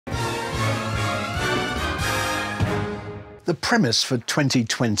The premise for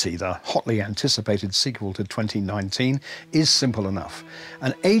 2020, the hotly anticipated sequel to 2019, is simple enough.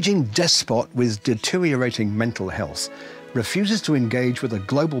 An ageing despot with deteriorating mental health refuses to engage with a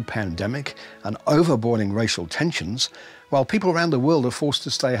global pandemic and overboiling racial tensions, while people around the world are forced to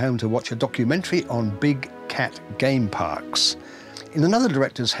stay home to watch a documentary on big cat game parks. In another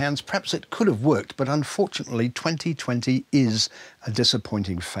director's hands, perhaps it could have worked, but unfortunately 2020 is a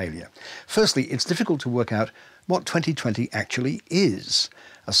disappointing failure. Firstly, it's difficult to work out what 2020 actually is.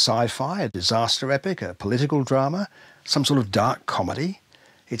 A sci-fi, a disaster epic, a political drama, some sort of dark comedy?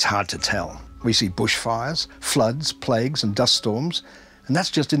 It's hard to tell. We see bushfires, floods, plagues and dust storms, and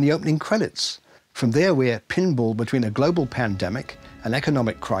that's just in the opening credits. From there, we're pinballed between a global pandemic, an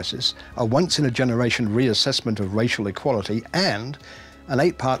economic crisis, a once-in-a-generation reassessment of racial equality, and an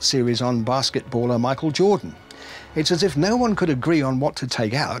 8-part series on basketballer Michael Jordan. It's as if no one could agree on what to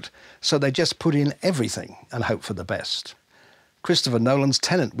take out, so they just put in everything and hope for the best. Christopher Nolan's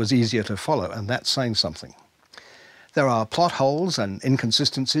Tenet was easier to follow, and that's saying something. There are plot holes and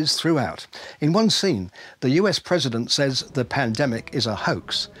inconsistencies throughout. In one scene, the US president says the pandemic is a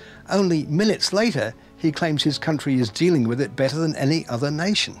hoax. Only minutes later, he claims his country is dealing with it better than any other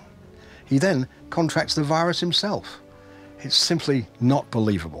nation. He then contracts the virus himself. It's simply not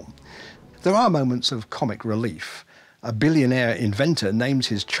believable. There are moments of comic relief. A billionaire inventor names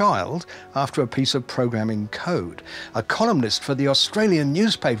his child after a piece of programming code. A columnist for the Australian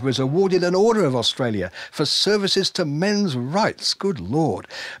newspaper is awarded an Order of Australia for services to men's rights. Good Lord.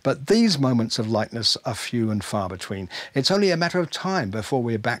 But these moments of lightness are few and far between. It's only a matter of time before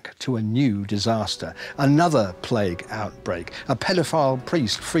we're back to a new disaster. Another plague outbreak. A pedophile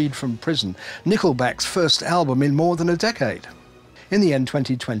priest freed from prison. Nickelback's first album in more than a decade. In the end,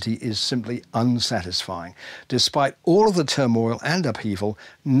 2020 is simply unsatisfying. Despite all of the turmoil and upheaval,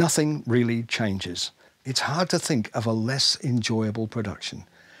 nothing really changes. It's hard to think of a less enjoyable production.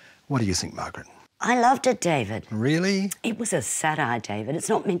 What do you think, Margaret? I loved it, David. Really? It was a satire, David. It's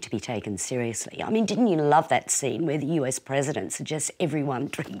not meant to be taken seriously. I mean, didn't you love that scene where the US president suggests everyone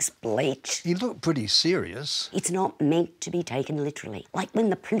drinks bleach? He looked pretty serious. It's not meant to be taken literally. Like when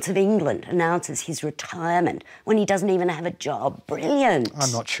the Prince of England announces his retirement when he doesn't even have a job. Brilliant.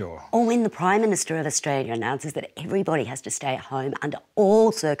 I'm not sure. Or when the Prime Minister of Australia announces that everybody has to stay at home under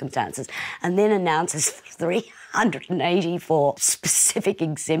all circumstances and then announces 384 specific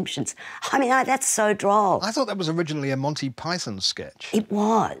exemptions. I mean, that's so droll. I thought that was originally a Monty Python sketch. It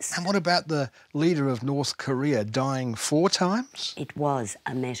was. And what about the leader of North Korea dying 4 times? It was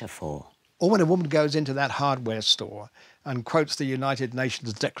a metaphor. Or when a woman goes into that hardware store and quotes the United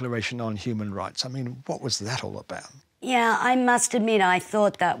Nations Declaration on Human Rights. I mean, what was that all about? Yeah, I must admit I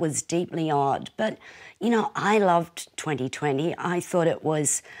thought that was deeply odd. But, you know, I loved 2020. I thought it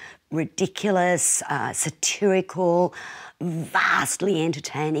was ridiculous, satirical, vastly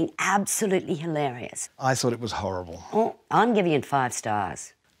entertaining, absolutely hilarious. I thought it was horrible. Oh, I'm giving it 5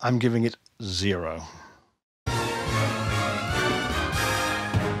 stars. I'm giving it 0.